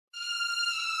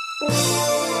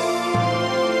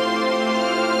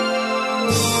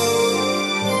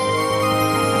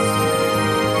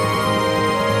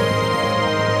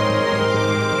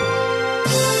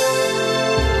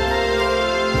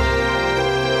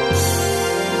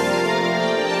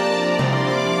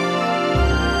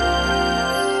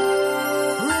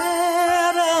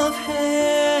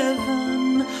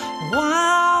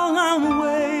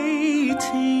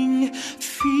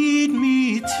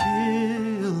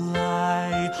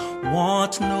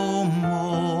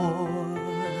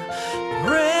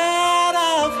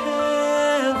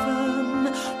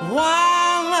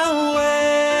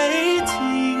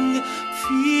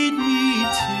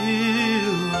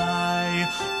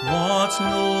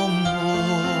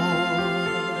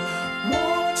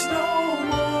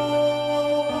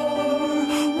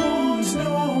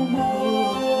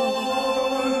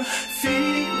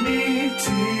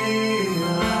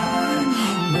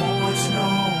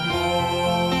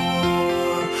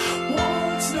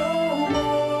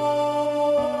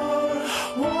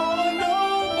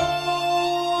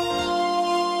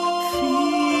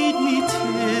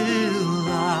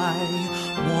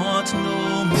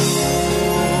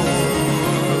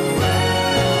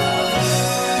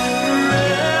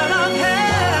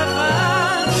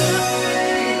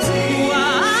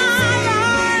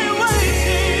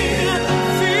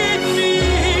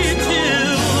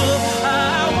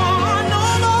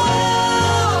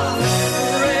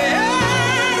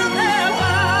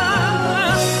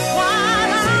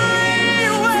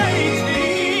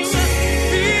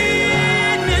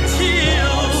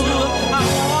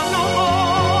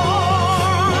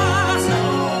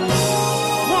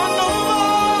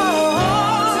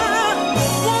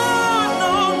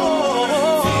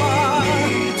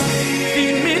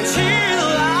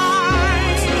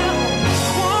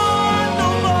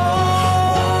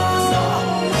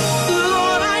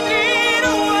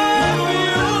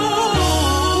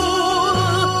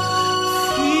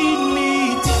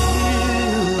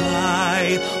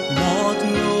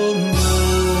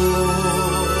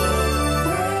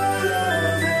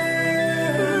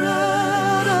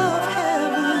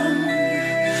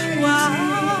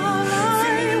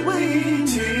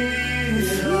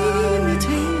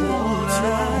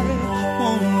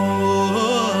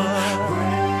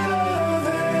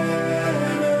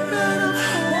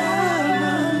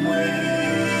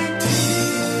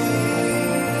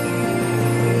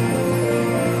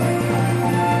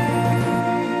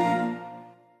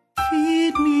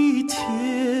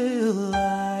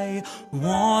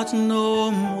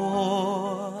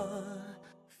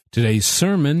Today's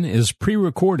sermon is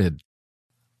pre-recorded.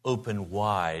 Open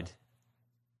wide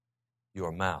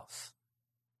your mouth.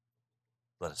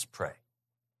 Let us pray.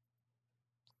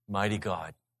 Mighty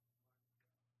God,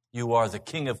 you are the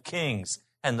King of Kings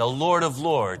and the Lord of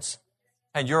Lords,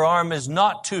 and your arm is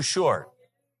not too short.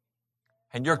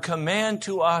 And your command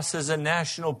to us as a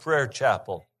national prayer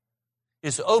chapel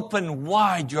is open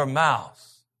wide your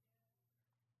mouth.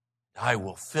 I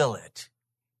will fill it.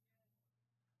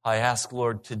 I ask,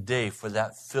 Lord, today for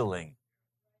that filling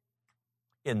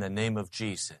in the name of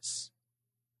Jesus.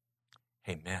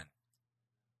 Amen.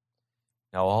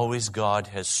 Now, always God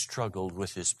has struggled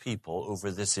with his people over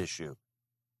this issue.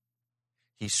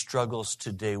 He struggles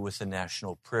today with the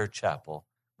National Prayer Chapel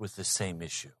with the same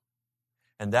issue.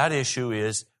 And that issue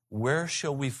is, where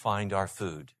shall we find our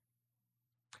food?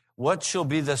 What shall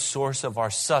be the source of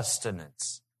our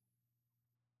sustenance?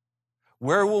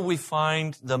 Where will we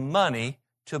find the money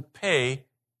to pay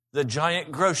the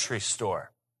giant grocery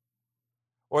store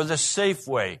or the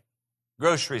Safeway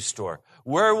grocery store?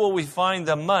 Where will we find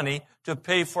the money to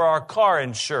pay for our car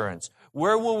insurance?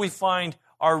 Where will we find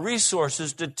our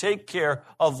resources to take care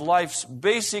of life's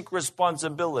basic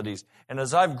responsibilities? And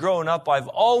as I've grown up, I've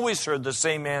always heard the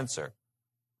same answer.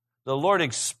 The Lord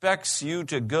expects you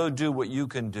to go do what you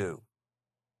can do.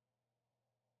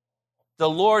 The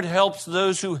Lord helps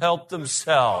those who help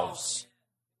themselves.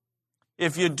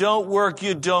 If you don't work,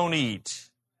 you don't eat.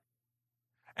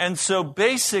 And so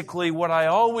basically what I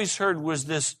always heard was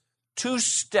this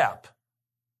two-step.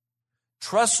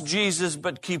 Trust Jesus,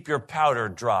 but keep your powder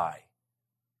dry.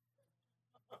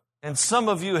 And some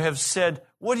of you have said,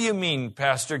 what do you mean,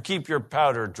 Pastor, keep your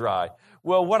powder dry?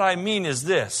 Well, what I mean is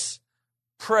this.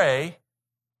 Pray,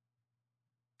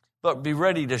 but be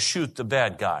ready to shoot the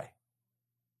bad guy,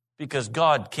 because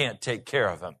God can't take care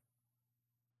of him.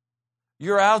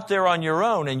 You're out there on your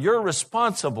own and you're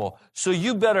responsible, so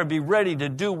you better be ready to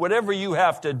do whatever you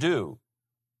have to do.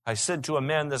 I said to a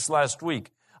man this last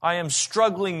week, I am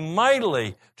struggling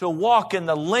mightily to walk in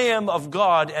the Lamb of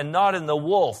God and not in the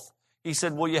wolf. He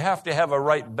said, well, you have to have a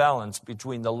right balance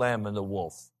between the lamb and the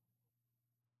wolf.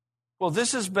 Well,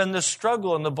 this has been the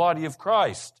struggle in the body of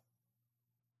Christ.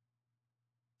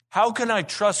 How can I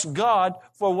trust God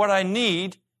for what I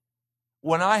need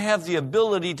when I have the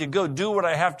ability to go do what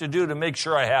I have to do to make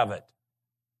sure I have it?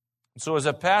 So as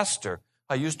a pastor,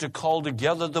 I used to call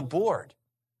together the board.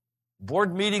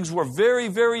 Board meetings were very,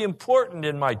 very important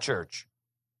in my church.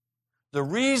 The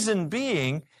reason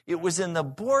being, it was in the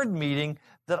board meeting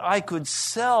that I could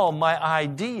sell my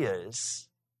ideas.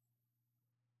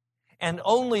 And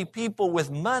only people with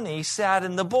money sat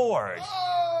in the board.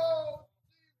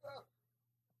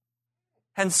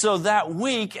 And so that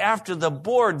week, after the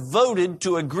board voted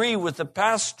to agree with the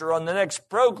pastor on the next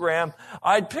program,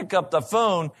 I'd pick up the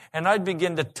phone and I'd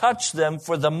begin to touch them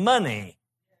for the money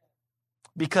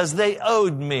because they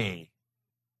owed me.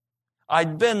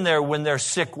 I'd been there when their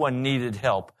sick one needed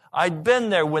help. I'd been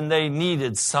there when they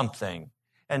needed something.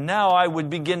 And now I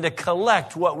would begin to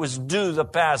collect what was due the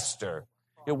pastor.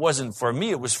 It wasn't for me.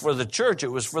 It was for the church.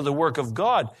 It was for the work of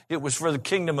God. It was for the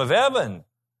kingdom of heaven.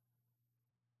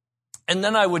 And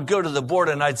then I would go to the board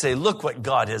and I'd say, look what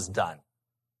God has done.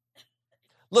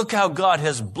 Look how God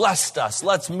has blessed us.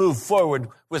 Let's move forward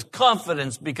with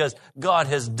confidence because God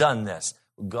has done this.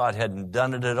 God hadn't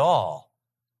done it at all.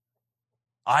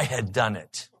 I had done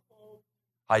it.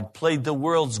 I'd played the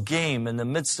world's game in the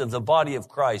midst of the body of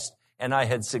Christ, and I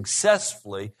had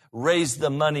successfully raised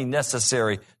the money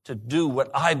necessary to do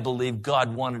what I believe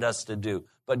God wanted us to do.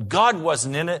 But God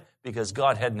wasn't in it because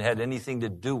God hadn't had anything to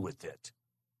do with it.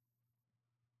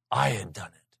 I had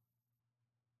done it.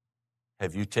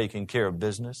 Have you taken care of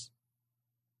business?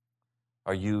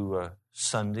 Are you a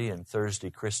Sunday and Thursday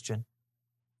Christian?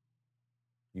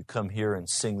 You come here and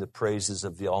sing the praises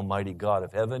of the Almighty God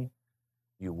of heaven.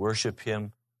 You worship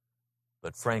Him.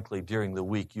 But frankly, during the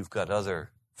week, you've got other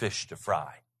fish to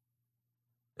fry.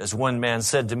 As one man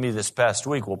said to me this past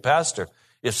week, well, Pastor,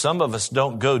 if some of us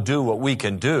don't go do what we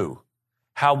can do,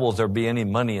 how will there be any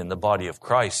money in the body of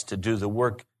Christ to do the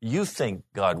work you think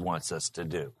God wants us to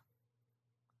do?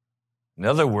 In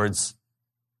other words,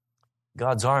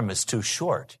 God's arm is too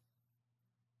short.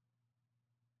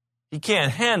 He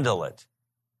can't handle it.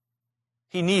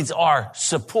 He needs our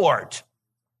support.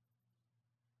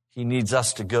 He needs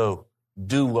us to go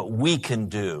do what we can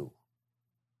do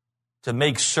to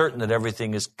make certain that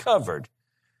everything is covered.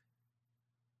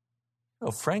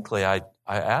 Frankly, I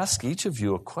ask each of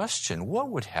you a question. What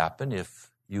would happen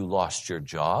if you lost your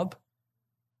job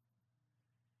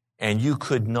and you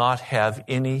could not have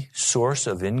any source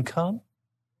of income?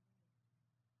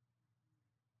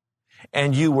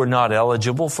 And you were not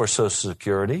eligible for Social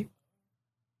Security?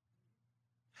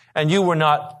 And you were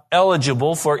not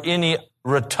eligible for any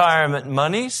retirement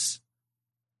monies?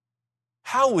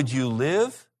 How would you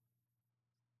live?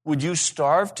 Would you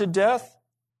starve to death?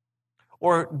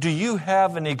 Or do you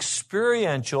have an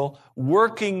experiential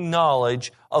working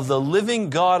knowledge of the living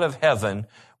God of heaven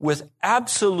with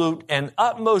absolute and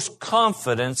utmost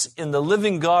confidence in the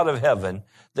living God of heaven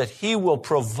that He will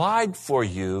provide for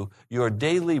you your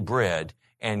daily bread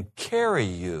and carry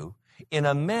you in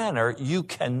a manner you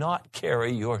cannot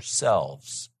carry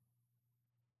yourselves?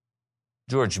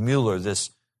 George Mueller, this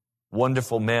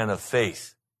wonderful man of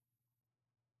faith,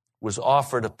 was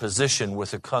offered a position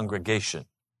with a congregation.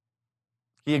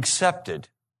 He accepted,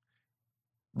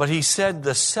 but he said,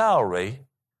 the salary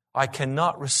I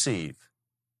cannot receive.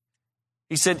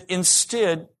 He said,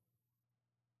 instead,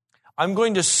 I'm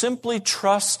going to simply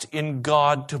trust in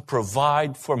God to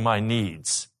provide for my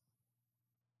needs.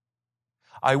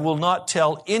 I will not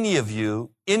tell any of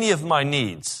you any of my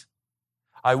needs.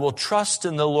 I will trust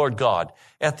in the Lord God.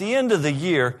 At the end of the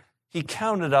year, he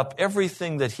counted up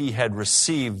everything that he had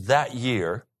received that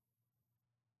year.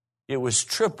 It was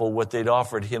triple what they'd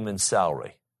offered him in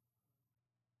salary.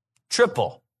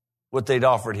 Triple what they'd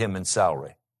offered him in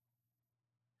salary.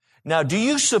 Now, do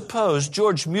you suppose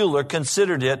George Mueller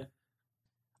considered it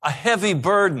a heavy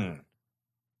burden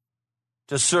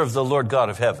to serve the Lord God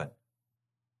of heaven?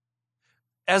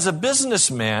 As a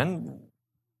businessman,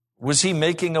 was he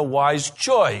making a wise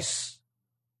choice?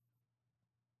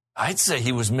 I'd say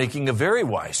he was making a very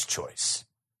wise choice.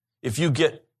 If you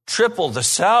get triple the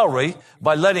salary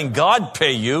by letting God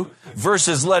pay you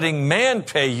versus letting man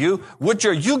pay you, which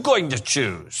are you going to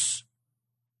choose?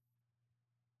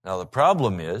 Now, the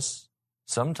problem is,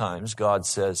 sometimes God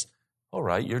says, all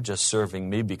right, you're just serving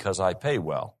me because I pay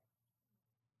well.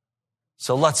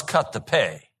 So let's cut the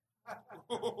pay.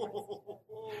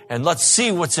 And let's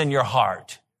see what's in your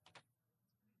heart.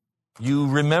 You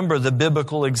remember the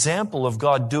biblical example of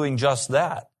God doing just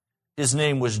that. His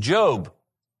name was Job.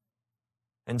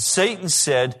 And Satan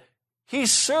said,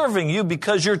 he's serving you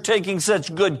because you're taking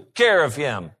such good care of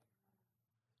him.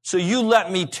 So you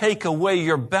let me take away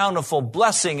your bountiful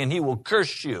blessing and he will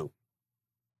curse you.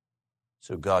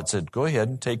 So God said, go ahead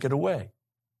and take it away.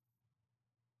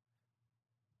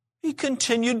 He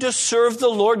continued to serve the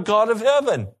Lord God of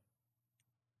heaven.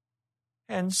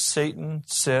 And Satan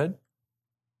said,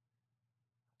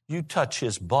 you touch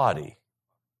his body,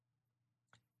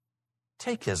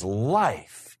 take his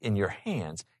life in your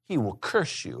hands, he will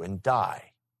curse you and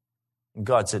die. And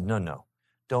God said, no,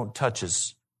 don't touch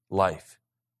his life.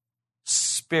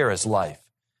 Spare his life.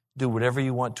 Do whatever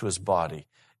you want to his body.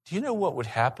 Do you know what would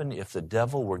happen if the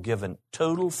devil were given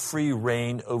total free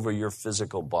reign over your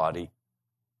physical body?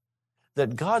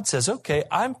 That God says, okay,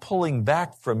 I'm pulling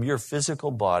back from your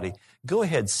physical body. Go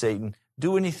ahead, Satan.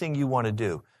 Do anything you want to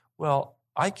do. Well,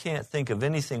 I can't think of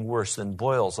anything worse than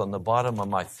boils on the bottom of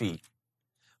my feet,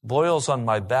 boils on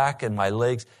my back and my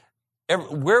legs.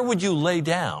 Where would you lay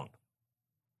down?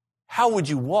 How would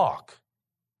you walk?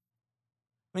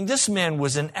 I mean, this man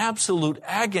was in absolute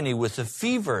agony with the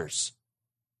fevers,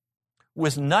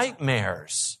 with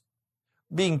nightmares,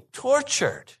 being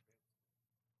tortured.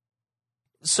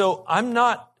 So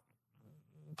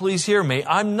please hear me,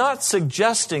 I'm not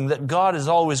suggesting that God is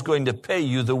always going to pay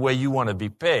you the way you want to be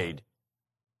paid.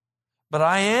 But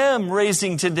I am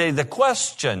raising today the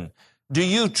question, do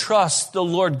you trust the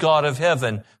Lord God of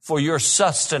heaven for your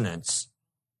sustenance?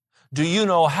 Do you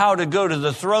know how to go to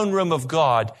the throne room of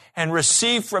God and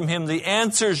receive from him the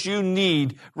answers you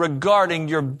need regarding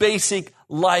your basic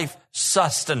life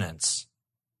sustenance?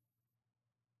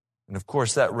 And of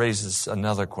course, that raises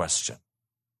another question.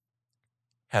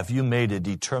 Have you made a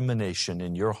determination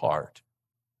in your heart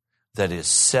that is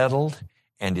settled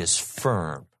and is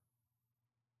firm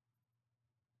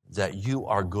that you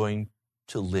are going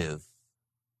to live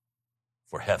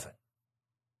for heaven?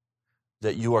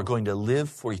 That you are going to live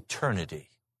for eternity?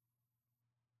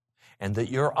 And that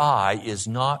your eye is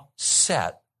not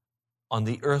set on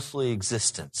the earthly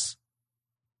existence?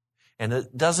 And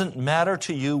it doesn't matter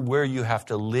to you where you have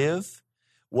to live,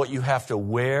 what you have to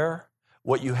wear,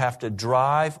 what you have to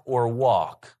drive or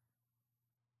walk,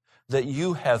 that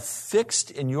you have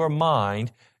fixed in your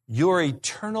mind your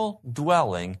eternal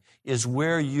dwelling is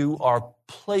where you are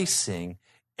placing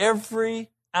every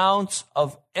ounce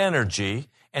of energy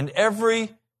and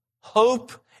every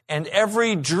hope and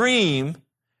every dream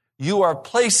you are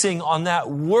placing on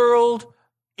that world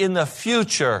in the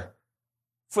future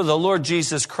for the Lord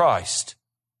Jesus Christ.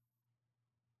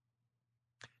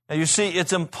 Now, you see,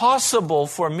 it's impossible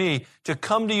for me to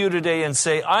come to you today and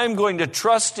say, I'm going to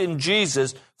trust in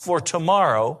Jesus for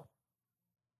tomorrow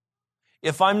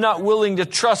if I'm not willing to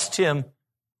trust him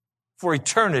for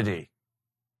eternity.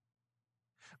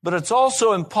 But it's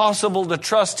also impossible to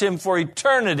trust him for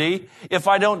eternity if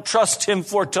I don't trust him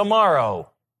for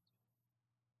tomorrow.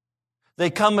 They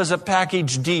come as a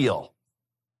package deal.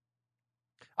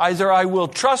 Either I will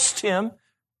trust him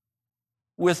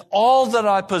with all that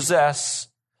I possess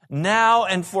now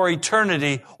and for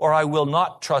eternity, or I will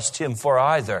not trust him for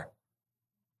either.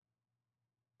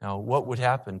 Now, what would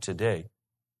happen today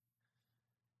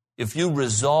if you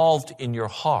resolved in your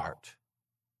heart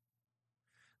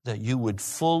that you would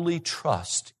fully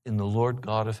trust in the Lord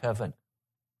God of heaven,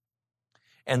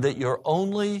 and that your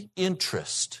only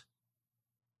interest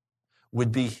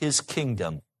would be his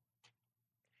kingdom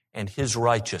and his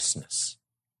righteousness,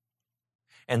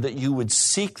 and that you would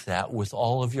seek that with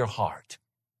all of your heart?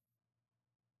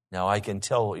 Now, I can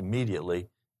tell immediately,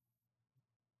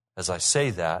 as I say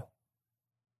that,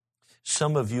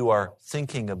 some of you are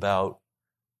thinking about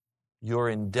your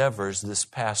endeavors this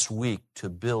past week to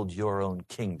build your own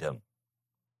kingdom.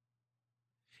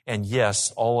 And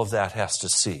yes, all of that has to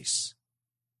cease.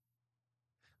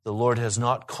 The Lord has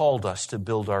not called us to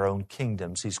build our own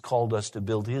kingdoms. He's called us to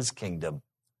build his kingdom.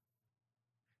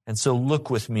 And so look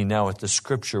with me now at the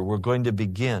scripture. We're going to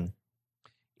begin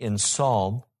in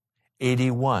Psalm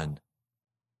 81.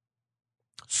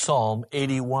 Psalm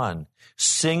 81.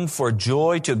 Sing for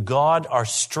joy to God our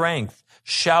strength.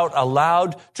 Shout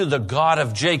aloud to the God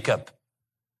of Jacob.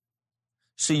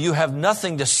 See, you have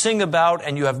nothing to sing about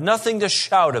and you have nothing to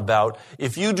shout about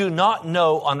if you do not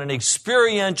know on an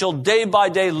experiential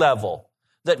day-by-day level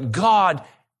that God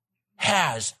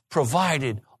has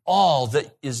provided all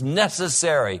that is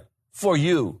necessary for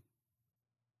you.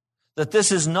 That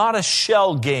this is not a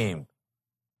shell game.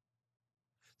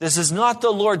 This is not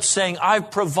the Lord saying, I've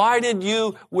provided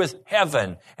you with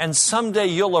heaven and someday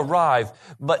you'll arrive,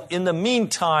 but in the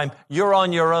meantime, you're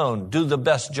on your own. Do the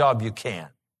best job you can.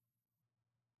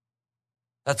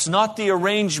 That's not the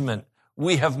arrangement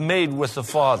we have made with the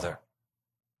Father.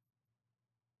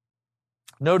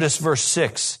 Notice verse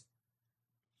 6.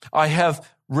 I have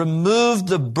removed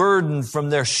the burden from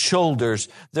their shoulders.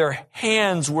 Their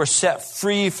hands were set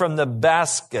free from the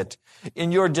basket.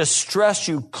 In your distress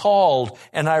you called,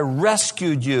 and I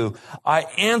rescued you. I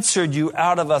answered you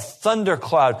out of a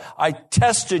thundercloud. I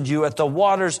tested you at the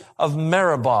waters of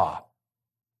Meribah.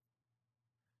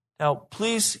 Now,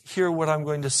 please hear what I'm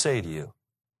going to say to you.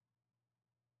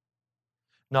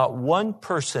 Not one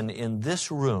person in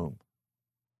this room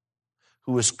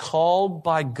who is called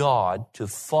by God to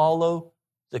follow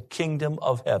the kingdom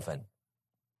of heaven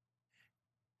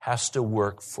has to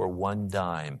work for one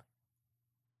dime.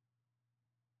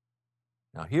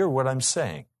 Now, hear what I'm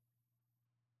saying.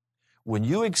 When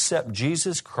you accept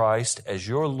Jesus Christ as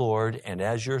your Lord and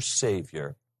as your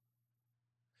Savior,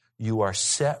 you are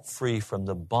set free from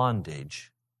the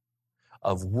bondage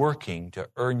of working to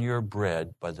earn your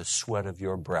bread by the sweat of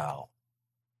your brow.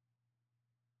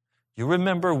 You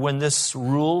remember when this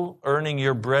rule, earning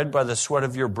your bread by the sweat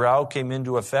of your brow, came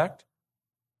into effect?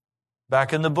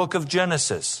 Back in the book of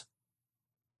Genesis.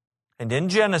 And in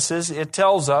Genesis, it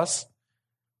tells us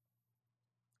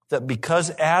that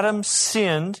because Adam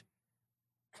sinned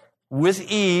with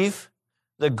Eve,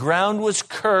 the ground was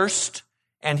cursed,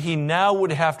 and he now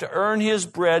would have to earn his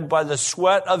bread by the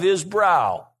sweat of his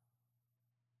brow.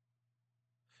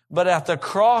 But at the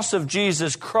cross of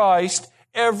Jesus Christ,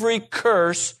 every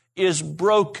curse is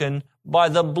broken by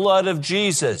the blood of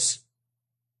Jesus.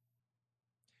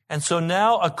 And so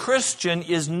now a Christian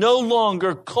is no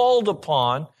longer called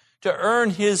upon to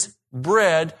earn his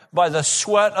bread by the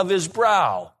sweat of his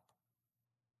brow.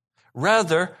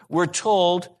 Rather, we're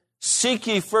told, seek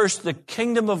ye first the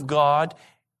kingdom of God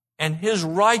and his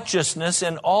righteousness,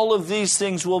 and all of these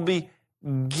things will be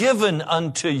given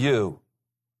unto you.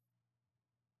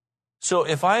 So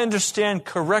if I understand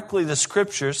correctly the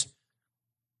scriptures,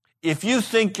 if you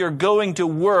think you're going to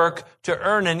work to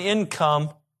earn an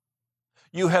income,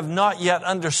 you have not yet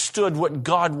understood what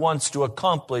God wants to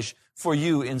accomplish for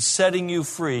you in setting you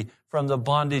free from the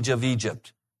bondage of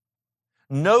Egypt.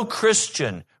 No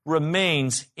Christian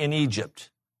remains in Egypt.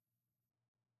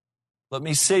 Let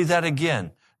me say that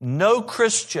again. No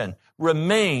Christian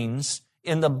remains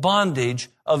in the bondage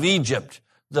of Egypt.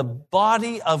 The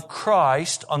body of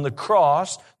Christ on the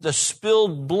cross, the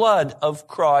spilled blood of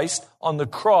Christ on the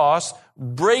cross,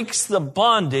 breaks the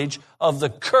bondage of the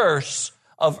curse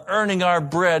of earning our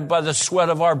bread by the sweat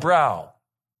of our brow.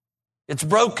 It's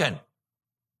broken.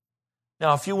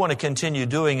 Now, if you want to continue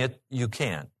doing it, you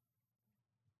can.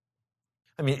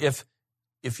 I mean,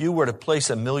 if you were to place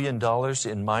 $1 million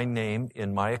in my name,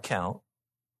 in my account,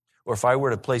 or if I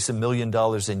were to place $1 million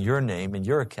in your name, in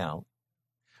your account,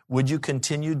 would you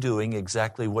continue doing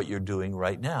exactly what you're doing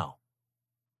right now?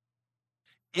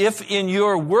 If in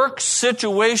your work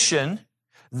situation,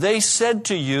 they said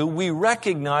to you, we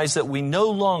recognize that we no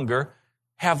longer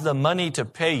have the money to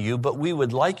pay you, but we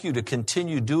would like you to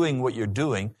continue doing what you're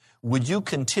doing, would you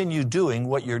continue doing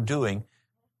what you're doing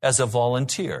as a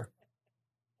volunteer?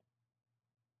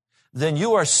 Then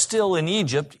you are still in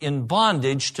Egypt in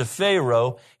bondage to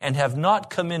Pharaoh and have not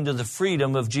come into the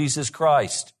freedom of Jesus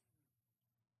Christ.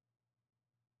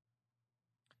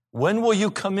 When will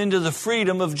you come into the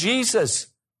freedom of Jesus?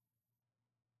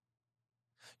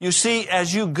 You see,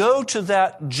 as you go to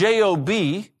that job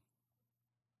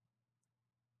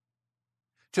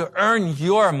to earn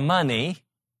your money,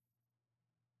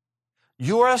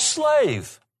 you're a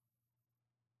slave.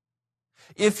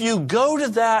 If you go to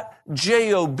that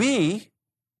job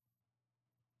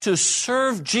to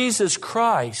serve Jesus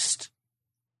Christ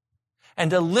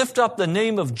and to lift up the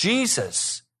name of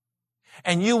Jesus,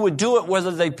 and you would do it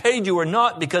whether they paid you or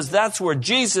not because that's where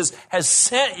Jesus has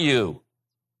sent you,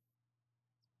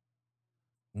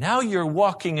 now you're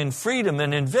walking in freedom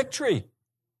and in victory.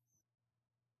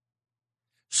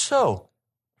 So,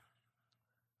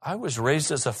 I was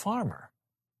raised as a farmer.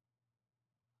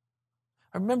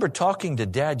 I remember talking to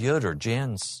Dad Yoder,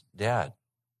 Jan's dad.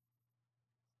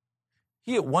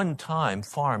 He at one time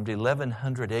farmed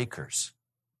 1,100 acres.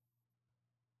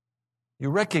 You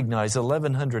recognize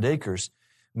 1,100 acres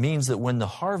means that when the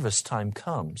harvest time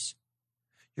comes,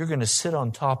 you're going to sit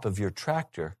on top of your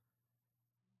tractor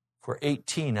for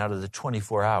 18 out of the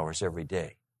 24 hours every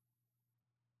day.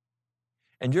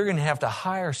 And you're going to have to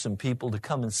hire some people to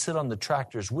come and sit on the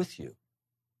tractors with you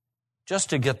just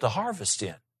to get the harvest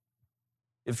in.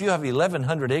 If you have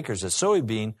 1,100 acres of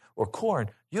soybean or corn,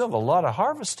 you have a lot of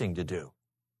harvesting to do.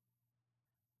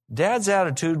 Dad's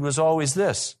attitude was always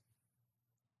this: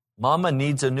 Mama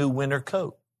needs a new winter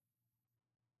coat.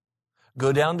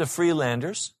 Go down to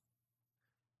Freelanders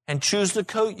and choose the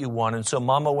coat you want. And so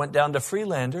Mama went down to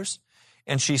Freelanders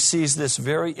and she sees this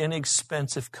very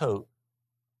inexpensive coat.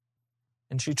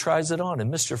 And she tries it on,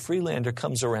 and Mr. Freelander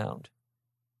comes around.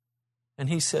 And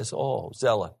he says, oh,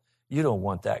 Zella, you don't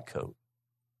want that coat.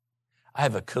 I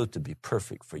have a coat to be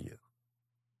perfect for you.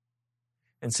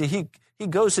 And see, he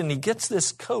goes and he gets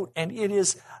this coat, and it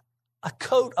is a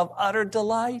coat of utter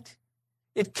delight.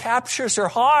 It captures her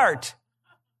heart.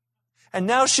 And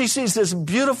now she sees this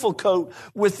beautiful coat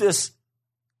with this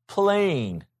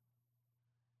plain,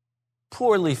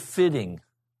 poorly fitting,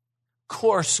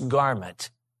 coarse garment.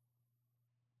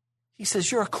 He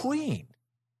says, you're a queen.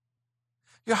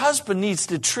 Your husband needs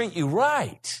to treat you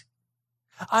right.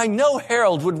 I know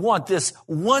Harold would want this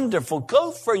wonderful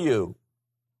coat for you.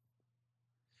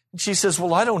 And she says,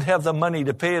 well, I don't have the money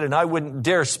to pay it, and I wouldn't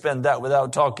dare spend that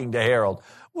without talking to Harold.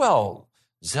 Well,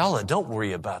 Zella, don't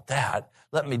worry about that.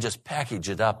 Let me just package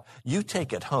it up. You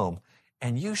take it home,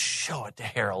 and you show it to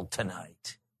Harold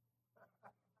tonight.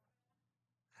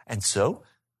 And so,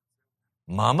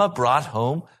 Mama brought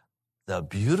home the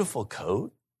beautiful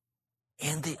coat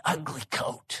and the ugly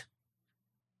coat.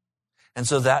 And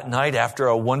so that night, after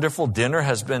a wonderful dinner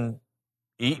has been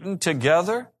eaten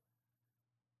together,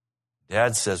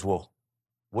 Dad says, well,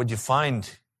 what'd you find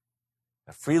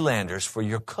at Freelanders for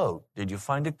your coat? Did you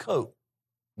find a coat,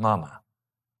 Mama?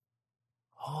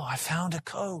 Oh, I found a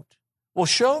coat. Well,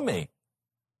 show me.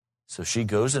 So she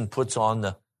goes and puts on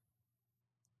the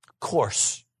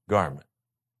coarse garment,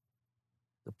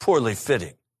 the poorly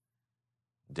fitting.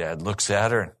 Dad looks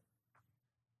at her and,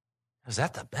 is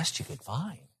that the best you could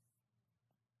find?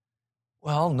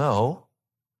 Well, no.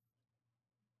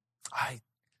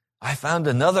 I found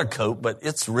another coat, but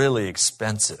it's really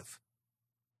expensive.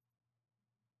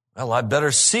 Well, I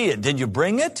better see it. Did you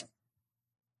bring it?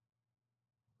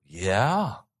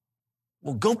 Yeah.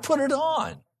 Well, go put it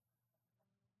on.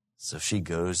 So she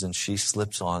goes and she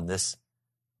slips on this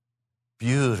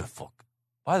beautiful.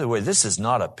 By the way, this is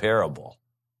not a parable.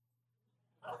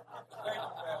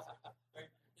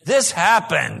 This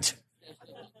happened.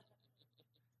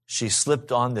 She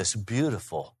slipped on this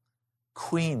beautiful,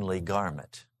 queenly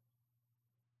garment.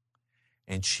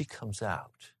 And she comes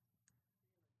out.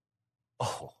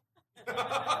 Oh.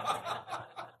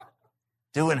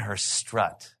 Doing her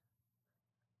strut.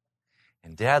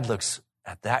 And Dad looks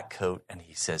at that coat and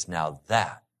he says, now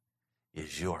that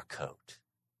is your coat.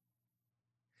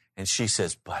 And she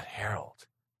says, but Harold,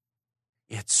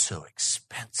 it's so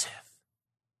expensive.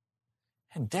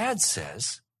 And Dad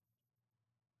says,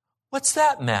 what's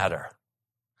that matter?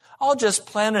 I'll just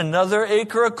plant another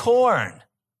acre of corn.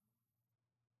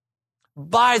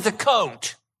 Buy the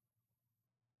coat.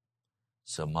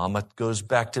 So Mama goes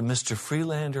back to Mr.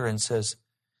 Freelander and says,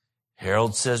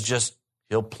 Harold says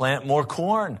he'll plant more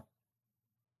corn.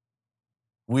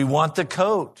 We want the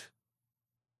coat.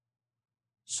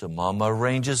 So Mama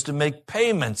arranges to make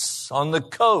payments on the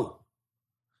coat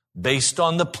based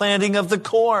on the planting of the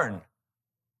corn.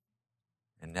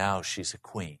 And now she's a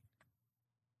queen.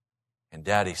 And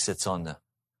Daddy sits on the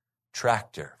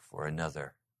tractor for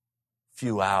another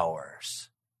few hours.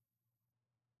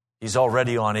 He's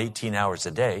already on 18 hours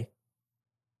a day.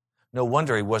 No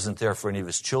wonder he wasn't there for any of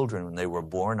his children when they were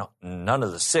born. None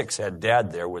of the 6 had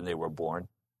Dad there when they were born.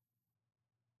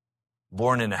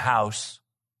 Born in a house.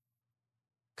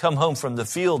 Come home from the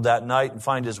field that night and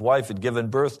find his wife had given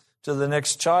birth to the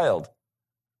next child.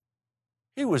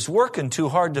 He was working too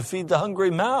hard to feed the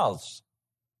hungry mouths.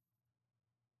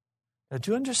 Now,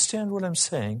 do you understand what I'm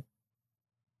saying?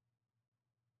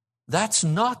 That's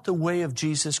not the way of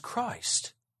Jesus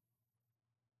Christ.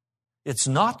 It's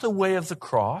not the way of the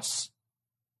cross.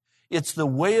 It's the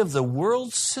way of the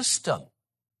world system.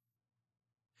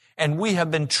 And we have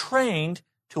been trained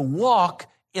to walk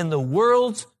in the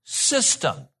world's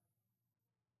system.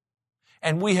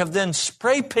 And we have then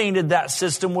spray painted that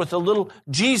system with a little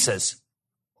Jesus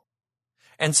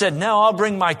and said, now I'll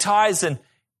bring my tithes and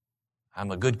I'm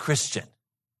a good Christian.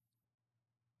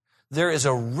 There is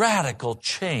a radical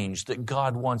change that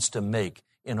God wants to make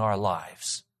in our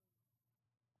lives.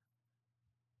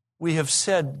 We have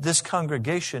said this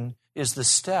congregation is the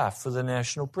staff for the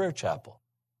National Prayer Chapel.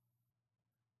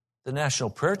 The National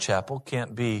Prayer Chapel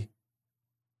can't be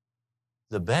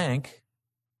the bank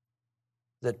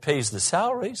that pays the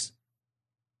salaries.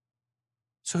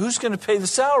 So who's going to pay the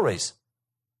salaries?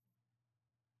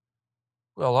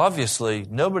 Well, obviously,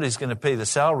 nobody's going to pay the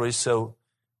salaries, so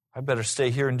I better stay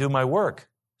here and do my work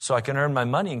so I can earn my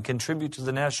money and contribute to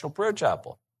the National Prayer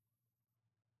Chapel.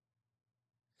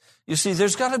 You see,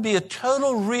 there's got to be a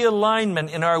total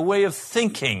realignment in our way of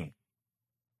thinking.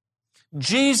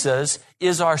 Jesus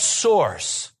is our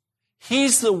source.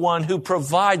 He's the one who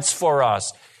provides for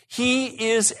us.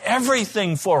 He is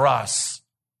everything for us.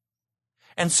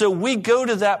 And so we go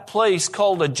to that place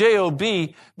called a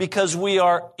JOB because we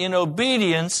are in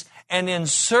obedience and in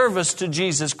service to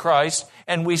Jesus Christ,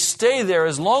 and we stay there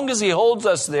as long as He holds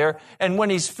us there, and when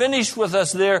He's finished with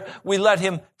us there, we let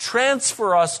Him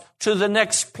transfer us to the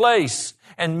next place.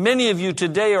 And many of you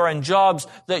today are in jobs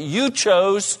that you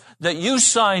chose, that you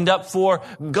signed up for.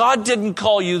 God didn't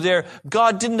call you there.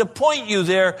 God didn't appoint you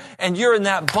there, and you're in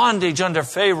that bondage under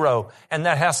Pharaoh, and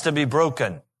that has to be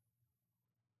broken.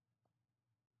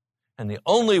 And the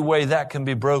only way that can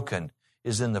be broken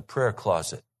is in the prayer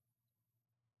closet.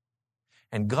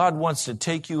 And God wants to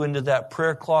take you into that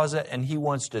prayer closet, and He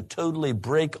wants to totally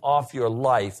break off your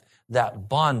life, that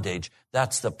bondage.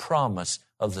 That's the promise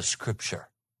of the Scripture.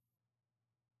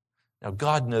 Now,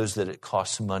 God knows that it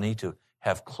costs money to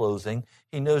have clothing.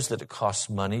 He knows that it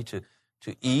costs money to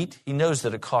eat. He knows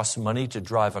that it costs money to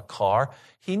drive a car.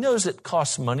 He knows it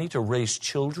costs money to raise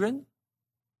children.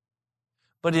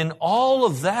 But in all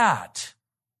of that,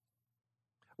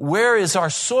 where is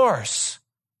our source?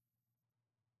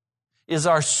 Is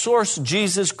our source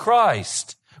Jesus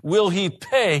Christ? Will He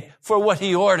pay for what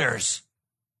He orders?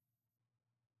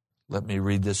 Let me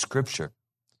read this scripture.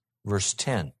 Verse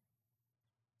 10.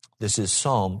 This is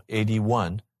Psalm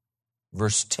 81,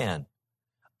 verse 10.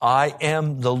 I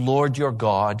am the Lord your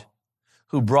God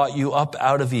who brought you up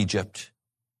out of Egypt.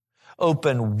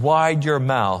 Open wide your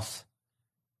mouth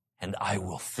and I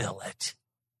will fill it.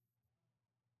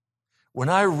 When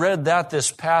I read that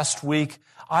this past week,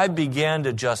 I began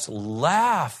to just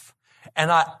laugh.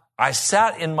 And I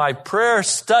sat in my prayer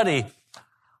study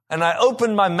and I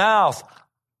opened my mouth.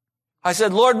 I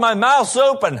said, Lord, my mouth's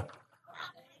open.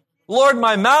 Lord,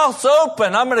 my mouth's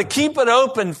open. I'm going to keep it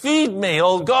open. Feed me,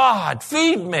 oh God,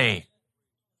 feed me.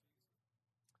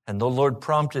 And the Lord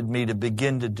prompted me to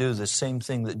begin to do the same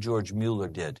thing that George Mueller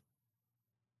did,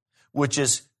 which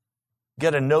is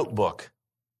get a notebook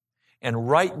and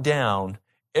write down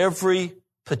every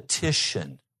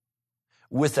petition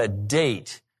with a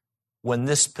date when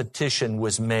this petition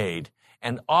was made,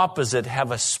 and opposite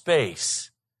have a space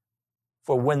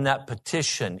for when that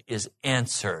petition is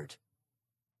answered,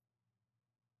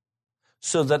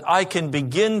 so that I can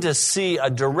begin to see a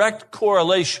direct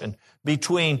correlation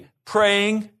between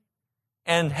praying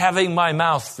and having my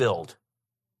mouth filled.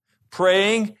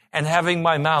 Praying and having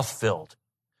my mouth filled.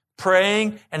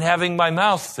 Praying and having my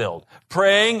mouth filled.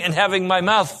 Praying and having my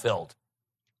mouth filled.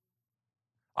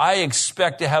 I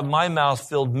expect to have my mouth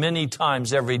filled many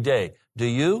times every day. Do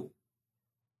you?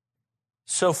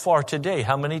 So far today,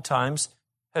 how many times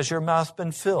has your mouth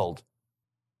been filled?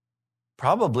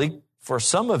 Probably, for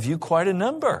some of you, quite a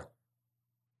number.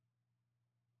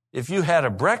 If you had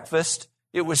a breakfast,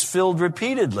 it was filled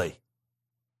repeatedly.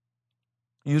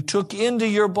 You took into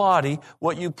your body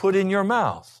what you put in your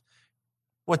mouth.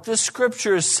 What this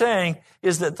scripture is saying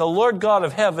is that the Lord God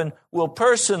of heaven will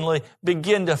personally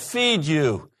begin to feed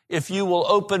you if you will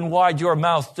open wide your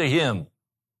mouth to Him.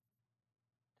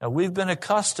 Now, we've been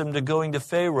accustomed to going to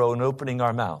Pharaoh and opening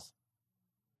our mouth.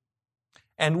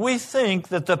 And we think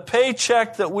that the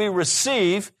paycheck that we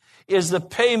receive is the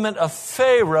payment of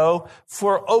Pharaoh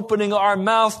for opening our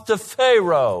mouth to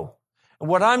Pharaoh. And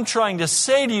what I'm trying to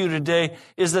say to you today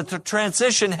is that the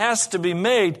transition has to be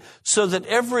made so that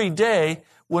every day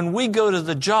when we go to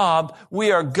the job, we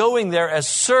are going there as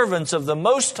servants of the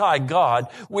Most High God.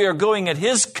 We are going at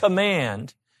His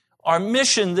command. Our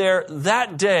mission there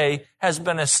that day has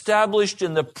been established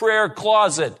in the prayer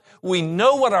closet. We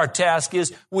know what our task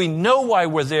is. We know why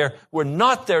we're there. We're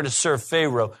not there to serve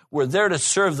Pharaoh. We're there to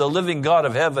serve the living God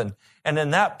of heaven. And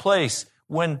in that place,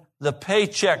 when the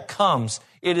paycheck comes,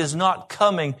 it is not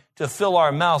coming to fill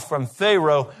our mouth from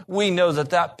Pharaoh. We know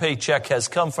that that paycheck has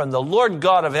come from the Lord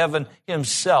God of heaven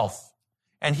Himself.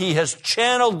 And He has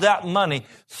channeled that money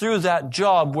through that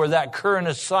job where that current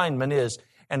assignment is.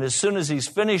 And as soon as He's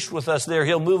finished with us there,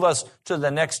 He'll move us to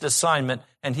the next assignment,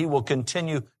 and He will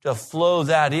continue to flow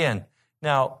that in.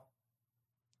 Now,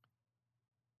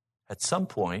 at some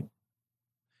point,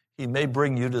 He may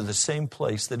bring you to the same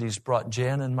place that He's brought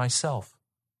Jan and myself,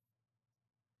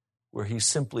 where He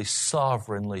simply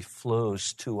sovereignly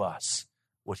flows to us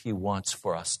what He wants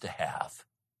for us to have.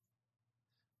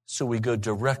 So we go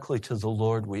directly to the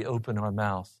Lord, we open our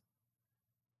mouth,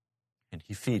 and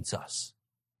He feeds us.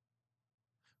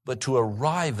 But to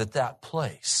arrive at that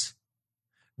place,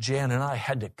 Jan and I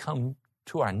had to come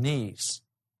to our knees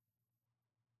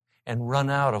and run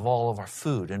out of all of our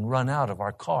food and run out of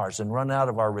our cars and run out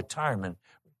of our retirement.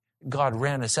 God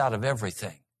ran us out of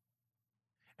everything.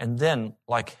 And then,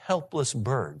 like helpless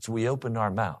birds, we opened our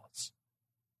mouths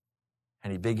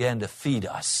and He began to feed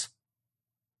us,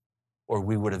 or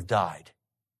we would have died.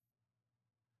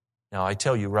 Now, I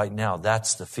tell you right now,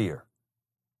 that's the fear.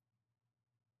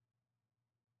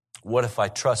 What if I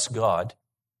trust God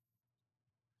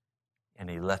and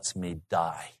He lets me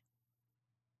die?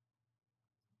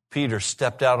 Peter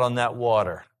stepped out on that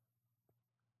water.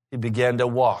 He began to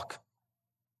walk.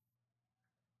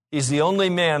 He's the only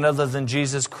man other than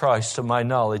Jesus Christ, to my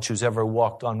knowledge, who's ever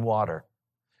walked on water.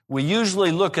 We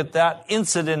usually look at that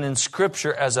incident in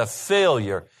Scripture as a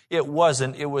failure. It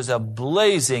wasn't. It was a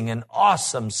blazing and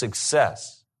awesome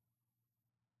success.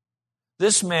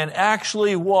 This man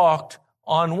actually walked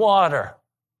on water.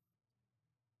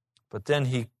 But then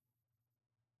he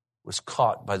was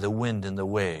caught by the wind and the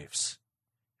waves,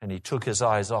 and he took his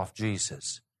eyes off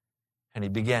Jesus, and he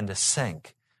began to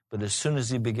sink. But as soon as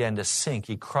he began to sink,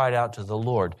 he cried out to the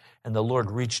Lord, and the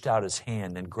Lord reached out his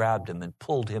hand and grabbed him and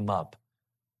pulled him up.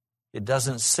 It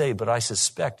doesn't say, but I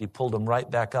suspect he pulled him right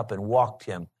back up and walked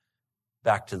him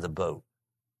back to the boat.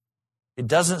 It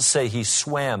doesn't say he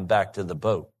swam back to the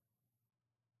boat.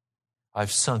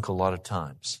 I've sunk a lot of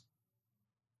times,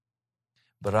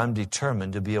 but I'm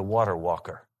determined to be a water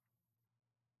walker.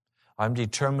 I'm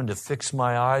determined to fix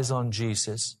my eyes on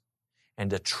Jesus and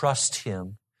to trust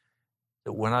Him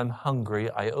that when I'm hungry,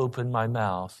 I open my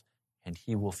mouth and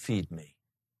He will feed me.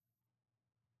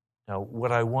 Now,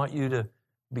 what I want you to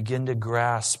begin to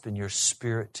grasp in your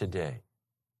spirit today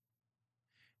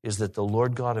is that the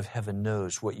Lord God of heaven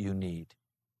knows what you need.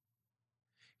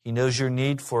 He knows your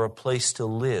need for a place to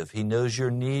live. He knows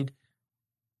your need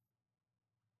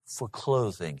for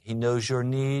clothing. He knows your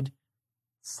need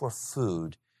for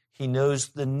food. He knows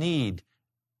the need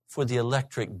for the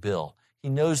electric bill. He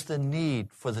knows the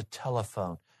need for the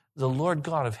telephone. The Lord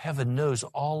God of heaven knows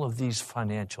all of these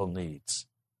financial needs.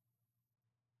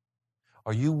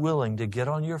 Are you willing to get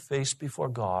on your face before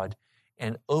God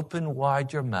and open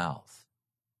wide your mouth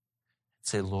and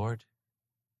say, Lord,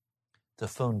 the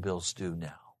phone bill's due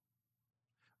now.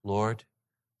 Lord,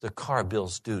 the car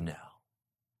bill's due now.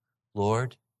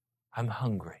 Lord, I'm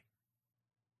hungry.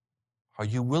 Are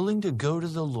you willing to go to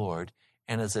the Lord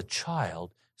and as a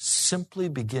child simply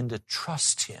begin to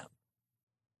trust Him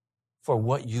for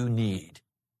what you need?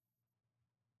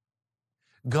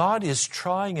 God is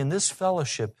trying in this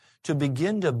fellowship to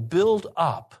begin to build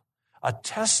up a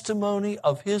testimony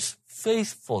of His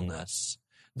faithfulness,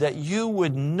 that you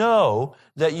would know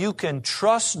that you can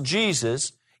trust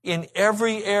Jesus in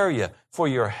every area, for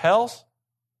your health,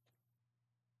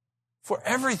 for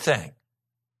everything.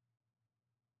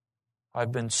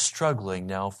 I've been struggling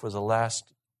now for the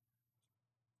last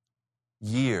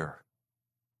year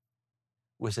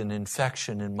with an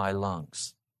infection in my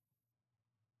lungs.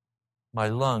 My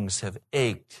lungs have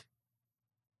ached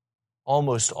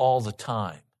almost all the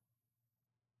time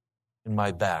in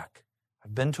my back.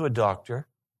 I've been to a doctor.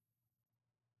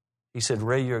 He said,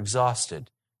 Ray, you're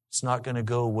exhausted. It's not going to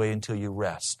go away until you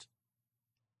rest.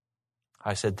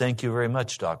 I said, thank you very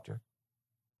much, doctor.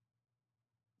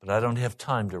 But I don't have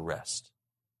time to rest.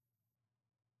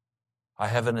 I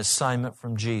have an assignment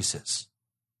from Jesus.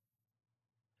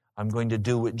 I'm going to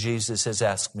do what Jesus has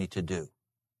asked me to do.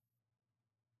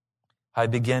 I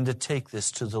began to take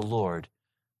this to the Lord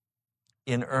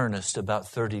in earnest about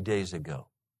 30 days ago.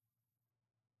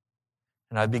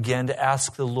 And I began to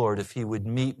ask the Lord if He would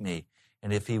meet me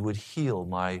and if He would heal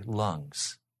my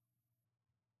lungs.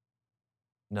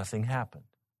 Nothing happened.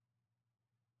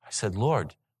 I said,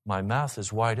 Lord, my mouth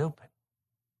is wide open.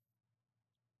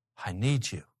 I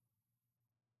need you.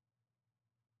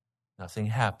 Nothing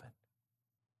happened.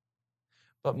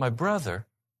 But my brother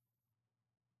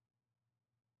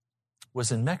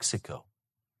was in Mexico.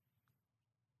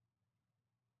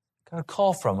 Got a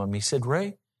call from him. He said,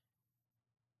 Ray,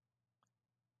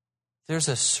 there's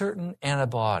a certain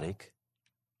antibiotic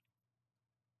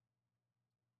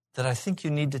that I think you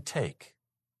need to take.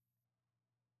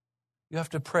 You have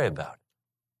to pray about it.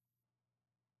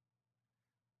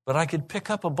 But I could pick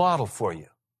up a bottle for you.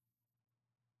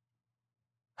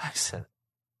 I said,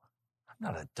 I'm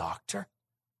not a doctor.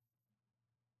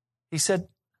 He said,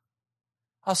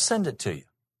 I'll send it to you.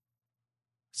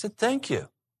 I said, thank you.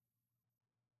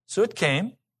 So it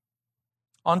came.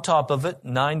 On top of it,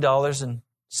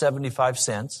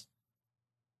 $9.75.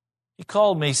 He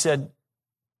called me, he said,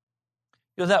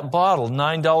 you know that bottle,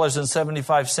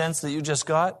 $9.75 that you just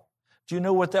got? Do you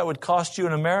know what that would cost you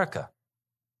in America?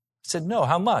 I said, no,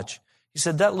 how much? He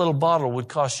said, that little bottle would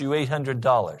cost you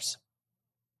 $800.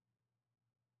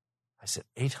 I said,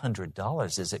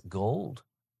 $800? Is it gold?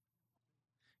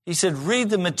 He said, read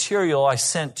the material I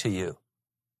sent to you.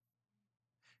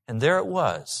 And there it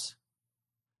was.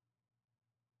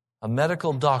 A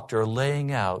medical doctor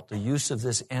laying out the use of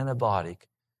this antibiotic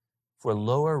for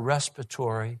lower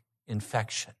respiratory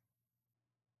infection.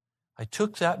 I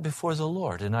took that before the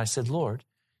Lord and I said, Lord,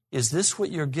 is this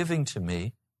what you're giving to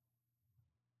me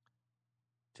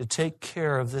to take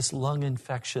care of this lung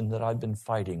infection that I've been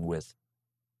fighting with?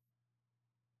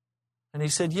 And he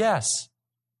said, yes.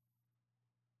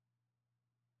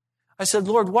 I said,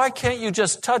 Lord, why can't you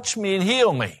just touch me and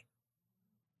heal me?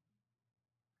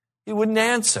 He wouldn't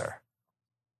answer.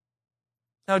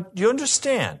 Now, do you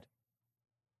understand?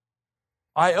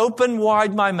 I open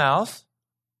wide my mouth,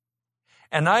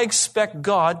 and I expect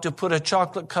God to put a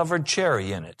chocolate-covered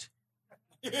cherry in it.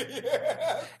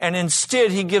 And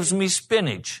instead, he gives me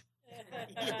spinach.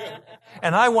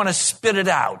 And I want to spit it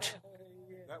out.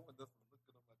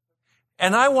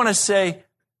 And I want to say,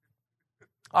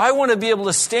 I want to be able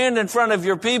to stand in front of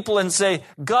your people and say,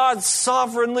 God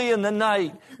sovereignly in the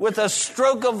night, with a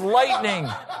stroke of lightning,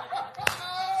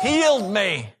 healed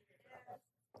me.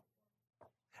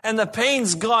 And the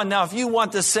pain's gone. Now, if you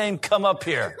want the same, come up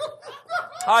here.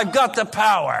 I've got the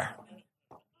power.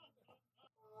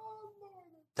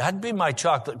 That'd be my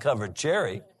chocolate-covered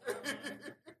cherry.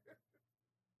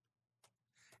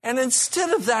 And instead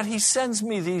of that, he sends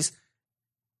me these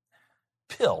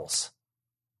pills,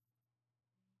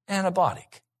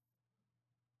 antibiotic,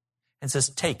 and says,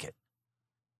 take it.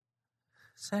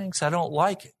 Thanks, I don't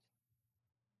like it.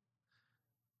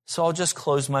 So I'll just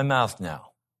close my mouth now.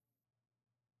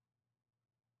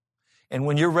 And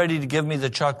when you're ready to give me the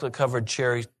chocolate-covered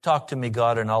cherry, talk to me,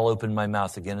 God, and I'll open my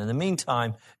mouth again. In the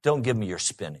meantime, don't give me your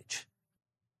spinach.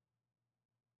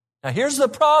 Now, here's the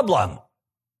problem.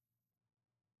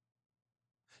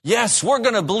 Yes, we're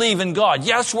going to believe in God.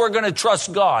 Yes, we're going to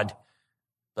trust God.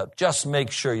 But just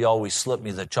make sure you always slip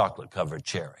me the chocolate-covered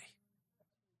cherry.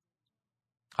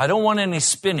 I don't want any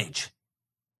spinach.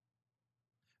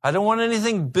 I don't want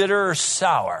anything bitter or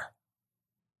sour.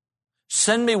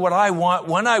 Send me what I want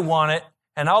when I want it,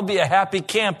 and I'll be a happy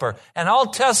camper. And I'll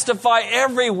testify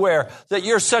everywhere that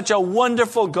you're such a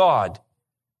wonderful God.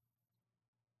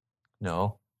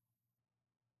 No.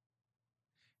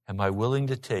 Am I willing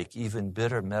to take even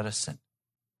bitter medicine?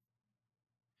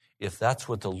 If that's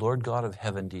what the Lord God of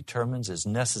heaven determines is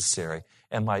necessary,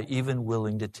 am I even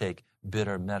willing to take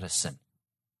bitter medicine?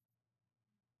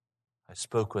 I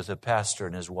spoke with a pastor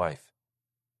and his wife.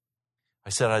 I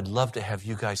said, I'd love to have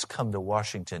you guys come to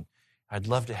Washington. I'd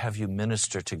love to have you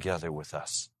minister together with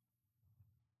us.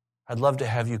 I'd love to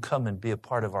have you come and be a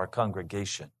part of our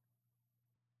congregation.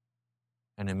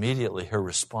 And immediately her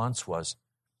response was,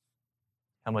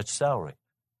 how much salary?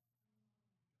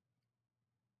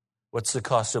 What's the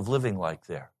cost of living like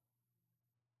there?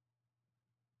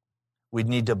 We'd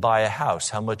need to buy a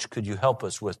house. How much could you help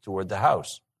us with toward the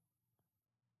house?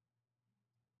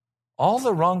 All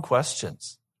the wrong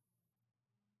questions.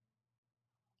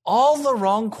 All the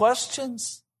wrong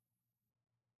questions.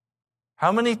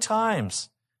 How many times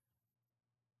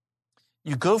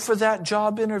you go for that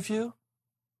job interview?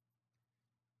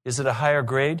 Is it a higher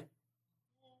grade?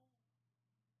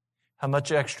 How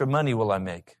much extra money will I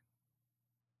make?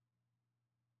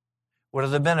 What are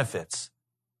the benefits?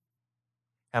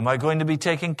 Am I going to be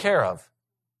taken care of?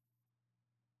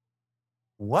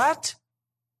 What?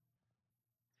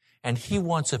 And he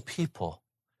wants a people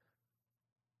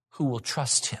who will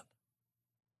trust him.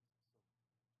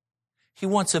 He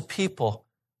wants a people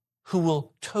who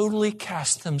will totally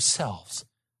cast themselves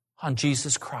on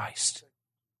Jesus Christ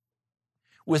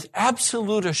with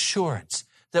absolute assurance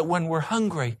that when we're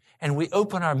hungry and we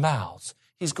open our mouths,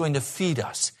 he's going to feed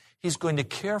us. He's going to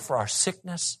care for our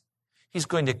sickness. He's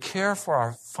going to care for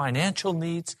our financial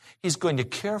needs. He's going to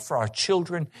care for our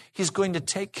children. He's going to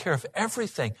take care of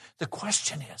everything. The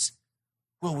question is,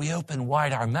 will we open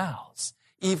wide our mouths,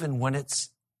 even when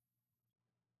it's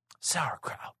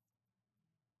sauerkraut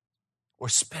or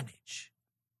spinach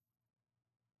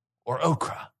or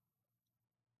okra?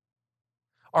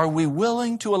 Are we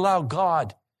willing to allow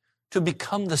God to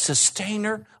become the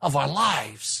sustainer of our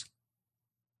lives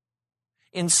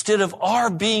instead of our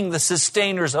being the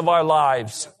sustainers of our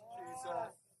lives?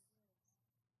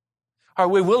 Are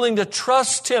we willing to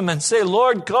trust him and say,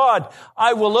 Lord God,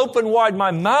 I will open wide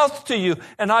my mouth to you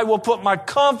and I will put my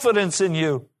confidence in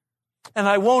you. And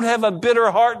I won't have a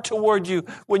bitter heart toward you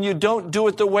when you don't do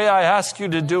it the way I ask you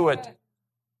to do it.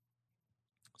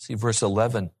 See verse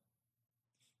 11.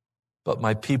 But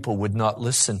my people would not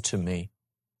listen to me.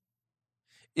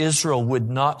 Israel would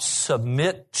not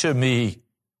submit to me.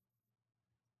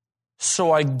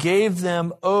 So I gave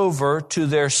them over to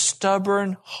their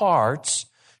stubborn hearts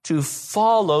to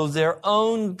follow their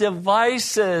own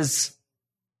devices.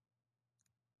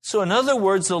 So in other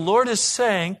words, the Lord is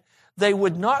saying They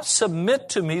would not submit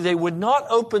to me. They would not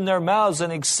open their mouths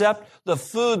and accept the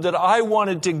food that I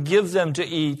wanted to give them to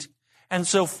eat. And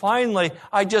so finally,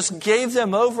 I just gave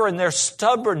them over in their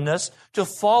stubbornness to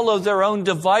follow their own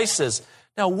devices.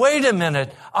 Now, wait a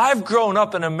minute. I've grown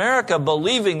up in America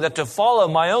believing that to follow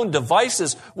my own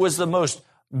devices was the most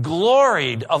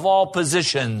gloried of all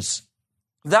positions.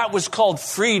 That was called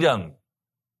freedom.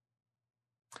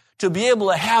 To be able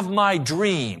to have my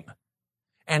dream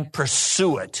and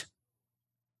pursue it.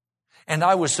 And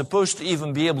I was supposed to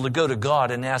even be able to go to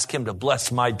God and ask Him to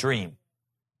bless my dream.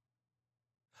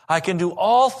 I can do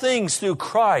all things through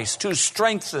Christ who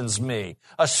strengthens me,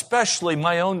 especially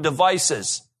my own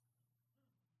devices.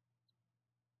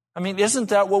 I mean, isn't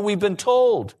that what we've been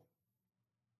told?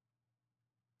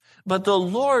 But the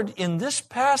Lord in this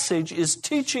passage is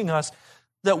teaching us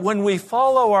that when we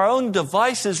follow our own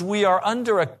devices, we are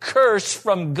under a curse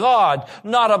from God,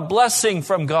 not a blessing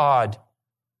from God.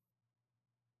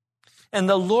 And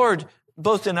the Lord,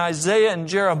 both in Isaiah and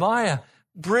Jeremiah,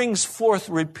 brings forth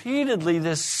repeatedly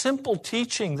this simple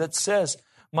teaching that says,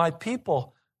 my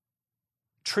people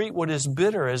treat what is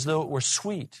bitter as though it were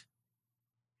sweet,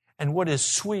 and what is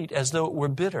sweet as though it were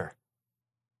bitter.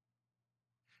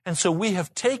 And so we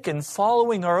have taken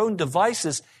following our own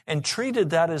devices and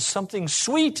treated that as something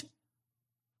sweet,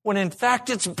 when in fact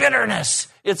it's bitterness.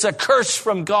 It's a curse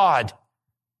from God.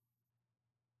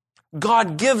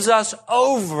 God gives us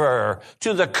over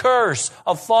to the curse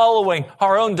of following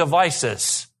our own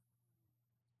devices.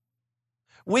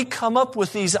 We come up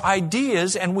with these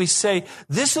ideas and we say,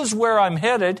 this is where I'm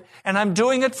headed and I'm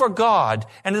doing it for God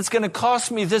and it's going to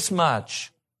cost me this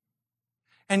much.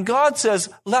 And God says,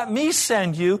 let me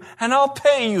send you and I'll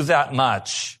pay you that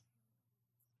much.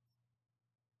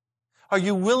 Are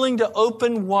you willing to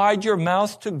open wide your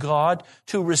mouth to God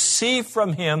to receive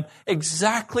from Him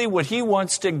exactly what He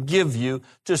wants to give you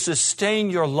to sustain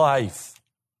your life?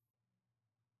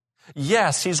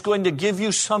 Yes, He's going to give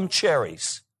you some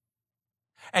cherries.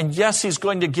 And yes, He's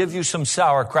going to give you some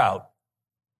sauerkraut.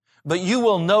 But you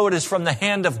will know it is from the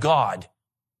hand of God.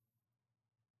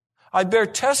 I bear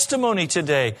testimony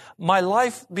today. My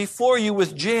life before you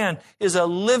with Jan is a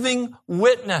living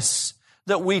witness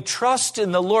that we trust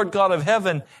in the Lord God of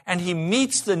heaven, and He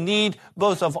meets the need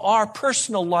both of our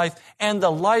personal life and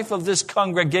the life of this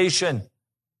congregation.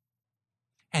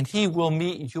 And He will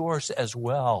meet yours as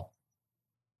well.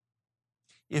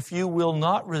 If you will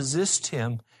not resist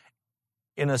Him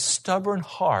in a stubborn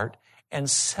heart and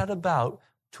set about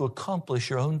to accomplish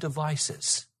your own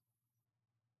devices.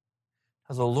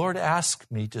 Now, the Lord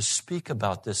asked me to speak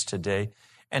about this today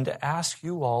and to ask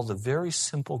you all the very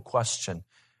simple question.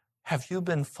 Have you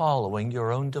been following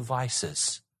your own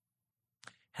devices?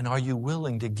 And are you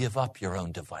willing to give up your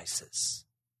own devices?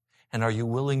 And are you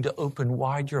willing to open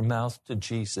wide your mouth to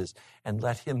Jesus and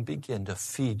let Him begin to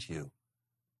feed you?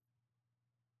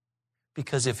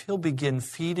 Because if He'll begin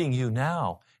feeding you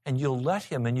now and you'll let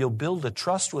Him and you'll build a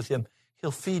trust with Him,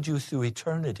 He'll feed you through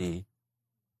eternity.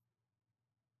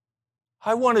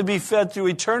 I want to be fed through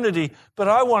eternity, but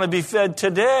I want to be fed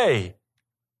today.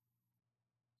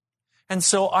 And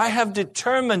so I have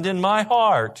determined in my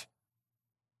heart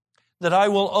that I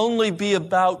will only be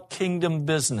about kingdom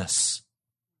business.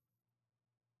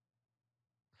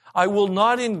 I will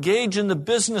not engage in the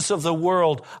business of the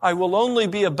world. I will only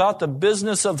be about the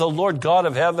business of the Lord God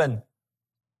of heaven.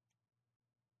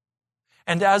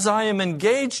 And as I am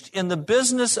engaged in the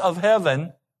business of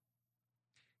heaven,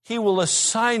 He will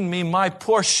assign me my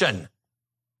portion.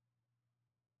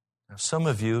 Now, some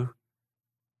of you,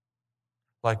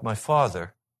 like my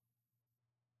father,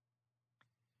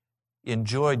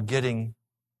 enjoyed getting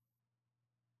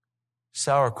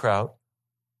sauerkraut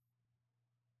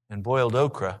and boiled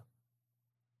okra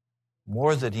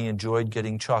more than he enjoyed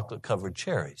getting chocolate-covered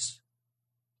cherries,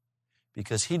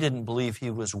 because he didn't believe he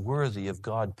was worthy of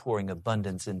God pouring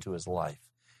abundance into his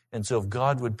life. And so if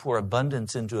God would pour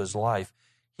abundance into his life,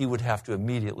 he would have to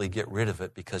immediately get rid of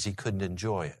it because he couldn't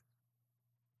enjoy it.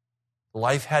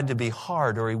 Life had to be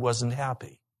hard or he wasn't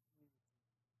happy.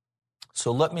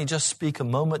 So let me just speak a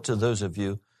moment to those of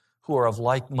you who are of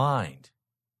like mind.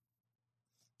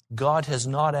 God has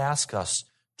not asked us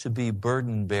to be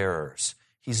burden bearers.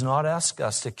 He's not asked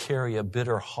us to carry a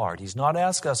bitter heart. He's not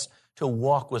asked us to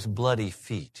walk with bloody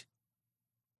feet.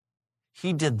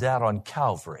 He did that on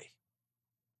Calvary.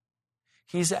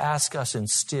 He's asked us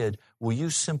instead, will you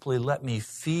simply let me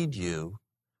feed you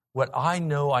what I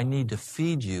know I need to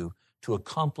feed you to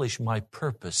accomplish my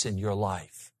purpose in your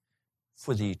life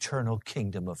for the eternal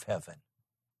kingdom of heaven?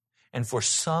 And for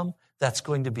some, that's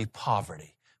going to be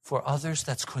poverty. For others,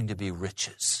 that's going to be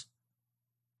riches.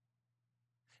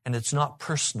 And it's not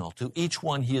personal. To each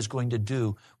one, he is going to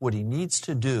do what he needs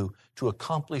to do to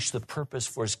accomplish the purpose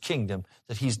for his kingdom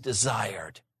that he's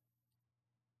desired.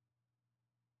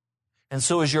 And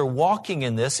so as you're walking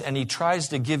in this and he tries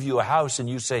to give you a house and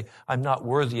you say, I'm not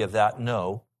worthy of that,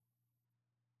 no.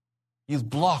 You've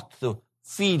blocked the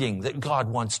feeding that God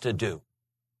wants to do.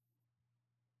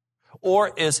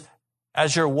 Or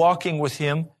as you're walking with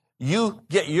him, you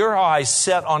get your eyes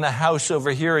set on a house over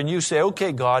here and you say,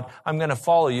 okay, God, I'm going to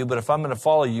follow you, but if I'm going to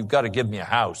follow you, you've got to give me a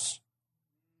house.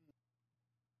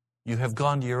 You have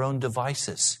gone to your own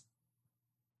devices.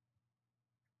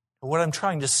 What I'm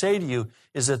trying to say to you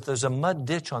is that there's a mud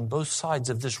ditch on both sides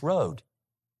of this road.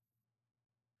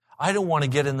 I don't want to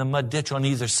get in the mud ditch on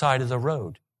either side of the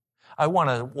road. I want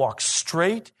to walk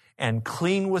straight and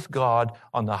clean with God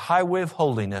on the highway of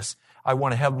holiness. I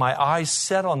want to have my eyes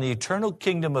set on the eternal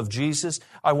kingdom of Jesus.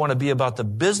 I want to be about the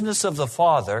business of the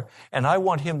Father, and I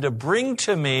want him to bring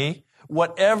to me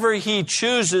whatever he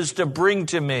chooses to bring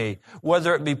to me,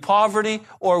 whether it be poverty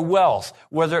or wealth,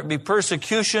 whether it be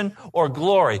persecution or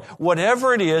glory.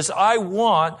 Whatever it is, I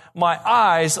want my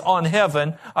eyes on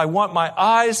heaven. I want my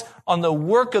eyes on the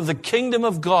work of the kingdom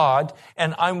of God,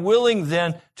 and I'm willing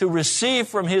then to receive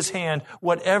from his hand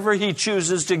whatever he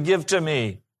chooses to give to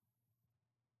me.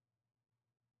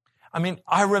 I mean,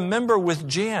 I remember with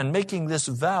Jan making this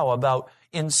vow about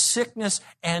in sickness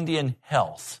and in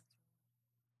health.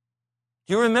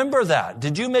 Do you remember that?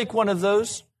 Did you make one of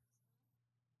those?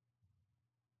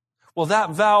 Well,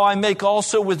 that vow I make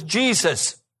also with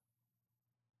Jesus.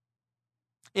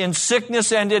 In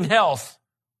sickness and in health.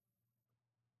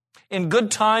 In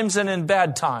good times and in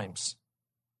bad times.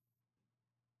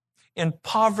 In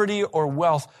poverty or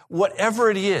wealth,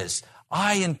 whatever it is,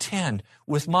 I intend,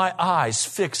 with my eyes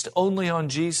fixed only on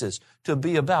Jesus, to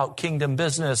be about kingdom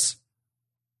business.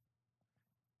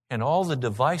 And all the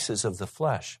devices of the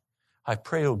flesh, I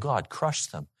pray, oh God, crush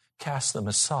them, cast them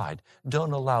aside.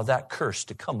 Don't allow that curse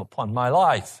to come upon my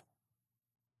life.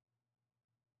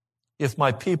 If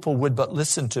my people would but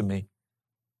listen to me,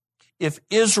 if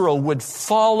Israel would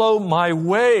follow my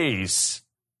ways,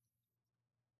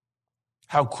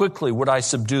 how quickly would I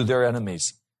subdue their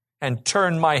enemies and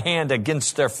turn my hand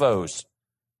against their foes?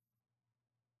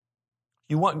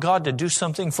 You want God to do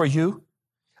something for you?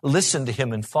 Listen to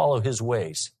him and follow his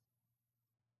ways.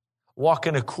 Walk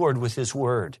in accord with his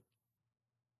word.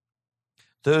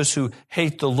 Those who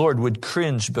hate the Lord would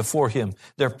cringe before him.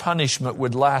 Their punishment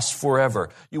would last forever.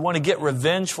 You want to get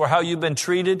revenge for how you've been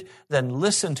treated? Then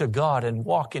listen to God and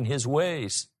walk in his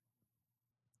ways.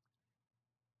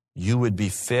 You would be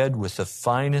fed with the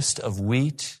finest of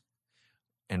wheat,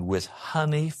 and with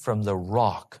honey from the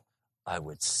rock I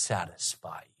would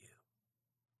satisfy you.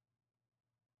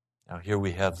 Now here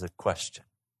we have the question.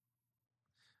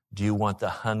 Do you want the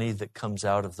honey that comes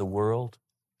out of the world?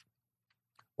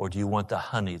 Or do you want the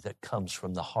honey that comes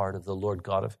from the heart of the Lord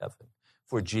God of heaven?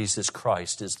 For Jesus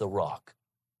Christ is the rock.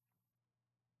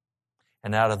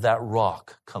 And out of that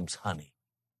rock comes honey.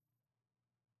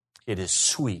 It is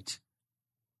sweet.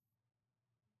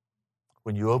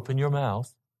 When you open your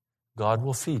mouth, God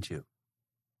will feed you.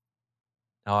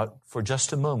 Now, for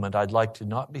just a moment, I'd like to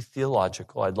not be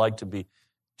theological. I'd like to be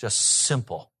just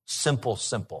simple.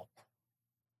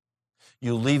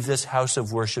 You leave this house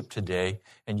of worship today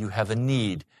and you have a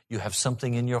need. You have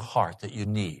something in your heart that you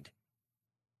need.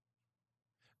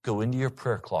 Go into your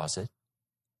prayer closet.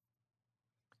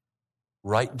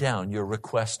 Write down your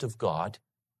request of God,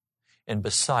 and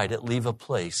beside it leave a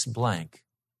place blank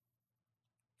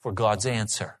for God's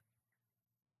answer.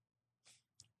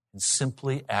 And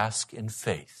simply ask in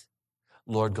faith,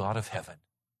 Lord God of heaven,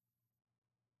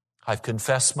 I've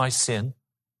confessed my sin.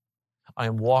 I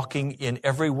am walking in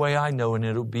every way I know in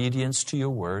obedience to your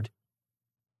word.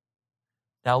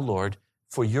 Now, Lord,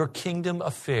 for your kingdom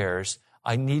affairs,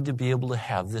 I need to be able to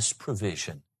have this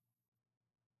provision.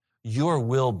 Your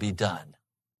will be done.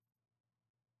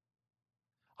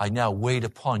 I now wait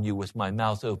upon you with my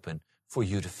mouth open for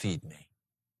you to feed me.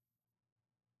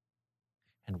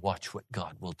 And watch what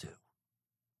God will do.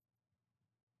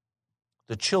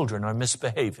 The children are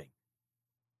misbehaving.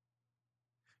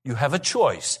 You have a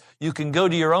choice. You can go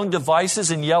to your own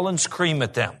devices and yell and scream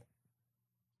at them.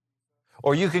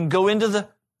 Or you can go into the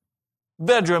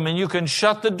bedroom and you can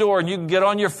shut the door and you can get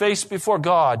on your face before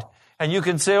God and you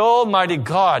can say, oh, mighty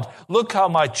God, look how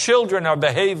my children are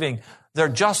behaving. They're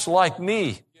just like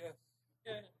me.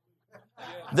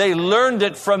 They learned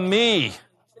it from me.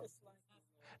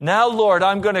 Now, Lord,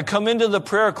 I'm going to come into the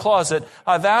prayer closet.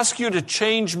 I've asked you to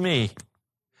change me.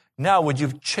 Now, would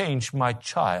you change my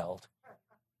child?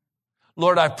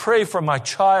 Lord, I pray for my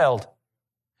child.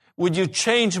 Would you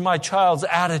change my child's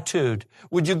attitude?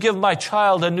 Would you give my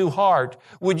child a new heart?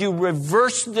 Would you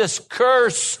reverse this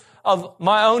curse of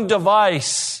my own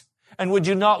device? And would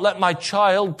you not let my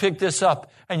child pick this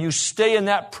up? And you stay in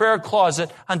that prayer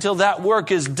closet until that work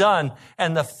is done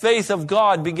and the faith of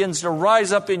God begins to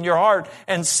rise up in your heart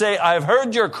and say, I've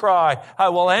heard your cry. I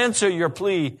will answer your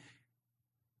plea.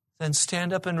 Then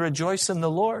stand up and rejoice in the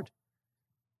Lord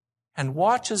and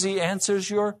watch as He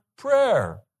answers your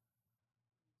prayer.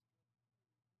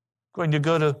 Going to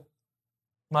go to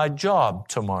my job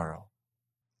tomorrow.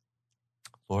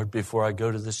 Lord, before I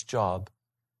go to this job,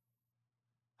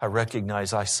 I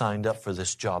recognize I signed up for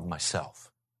this job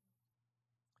myself.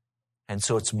 And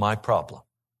so it's my problem.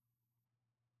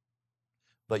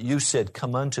 But you said,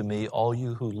 come unto me, all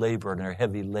you who labor and are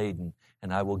heavy laden,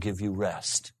 and I will give you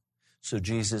rest. So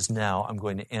Jesus, now I'm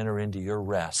going to enter into your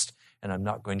rest, and I'm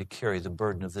not going to carry the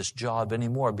burden of this job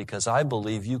anymore because I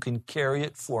believe you can carry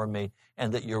it for me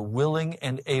and that you're willing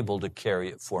and able to carry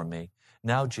it for me.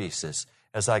 Now, Jesus,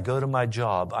 as I go to my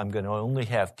job, I'm going to only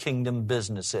have kingdom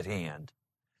business at hand.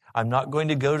 I'm not going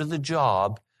to go to the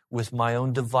job with my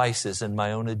own devices and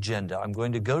my own agenda. I'm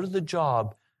going to go to the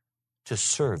job to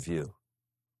serve you.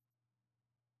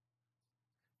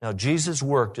 Now, Jesus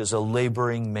worked as a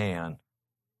laboring man.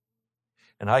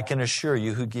 And I can assure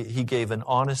you he gave an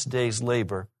honest day's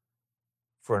labor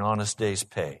for an honest day's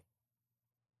pay.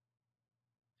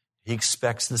 He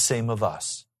expects the same of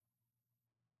us.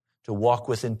 To walk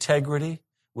with integrity,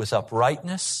 with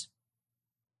uprightness,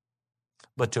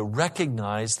 but to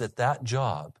recognize that that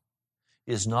job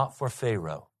is not for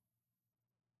Pharaoh.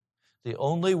 The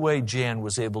only way Jan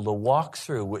was able to walk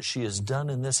through what she has done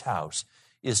in this house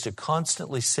is to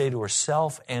constantly say to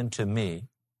herself and to me,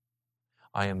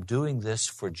 I am doing this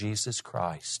for Jesus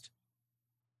Christ.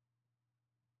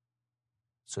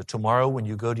 So tomorrow when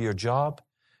you go to your job,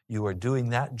 you are doing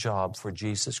that job for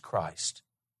Jesus Christ.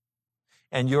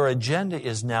 And your agenda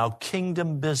is now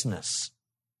kingdom business.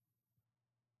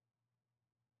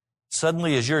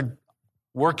 Suddenly, as you're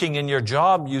working in your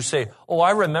job, you say, oh,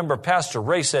 I remember Pastor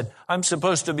Ray said, I'm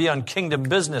supposed to be on kingdom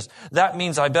business. That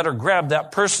means I better grab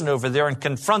that person over there and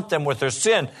confront them with their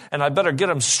sin, and I better get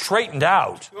them straightened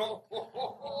out.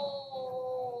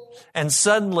 And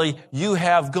suddenly, you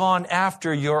have gone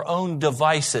after your own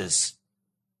devices.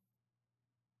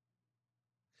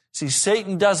 See,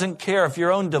 Satan doesn't care if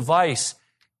your own device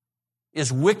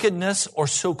is wickedness or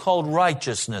so-called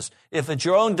righteousness. If it's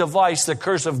your own device, the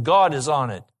curse of God is on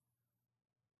it.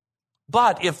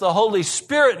 But if the Holy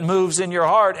Spirit moves in your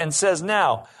heart and says,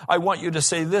 now, I want you to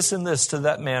say this and this to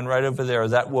that man right over there, or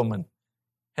that woman,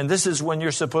 and this is when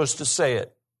you're supposed to say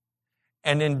it.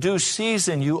 And in due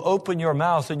season, you open your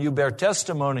mouth and you bear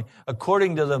testimony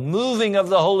according to the moving of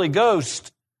the Holy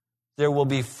Ghost, there will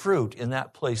be fruit in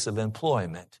that place of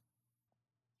employment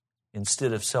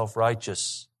instead of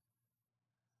self-righteous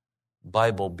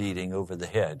Bible beating over the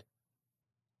head.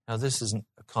 Now, this isn't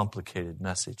a complicated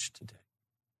message today.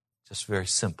 Just very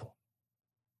simple.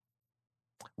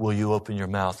 Will you open your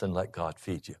mouth and let God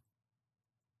feed you?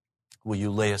 Will you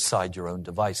lay aside your own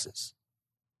devices?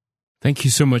 Thank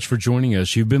you so much for joining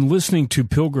us. You've been listening to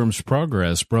Pilgrim's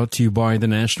Progress, brought to you by the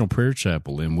National Prayer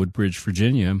Chapel in Woodbridge,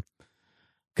 Virginia.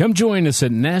 Come join us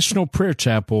at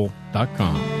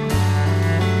nationalprayerchapel.com.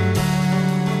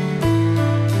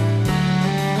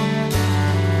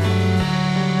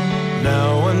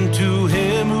 Now unto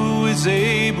him who is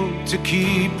able to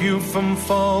keep you from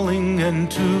falling and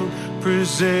to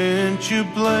present you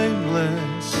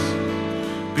blameless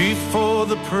before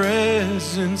the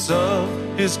presence of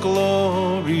his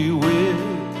glory with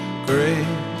great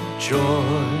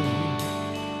joy,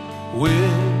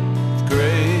 with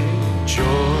great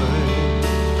joy.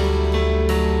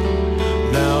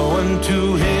 Now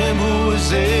unto him who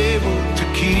is able to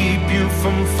keep you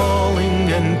from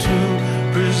falling and to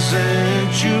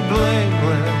present you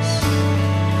blameless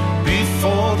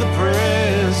before the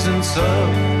presence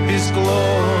of his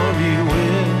glory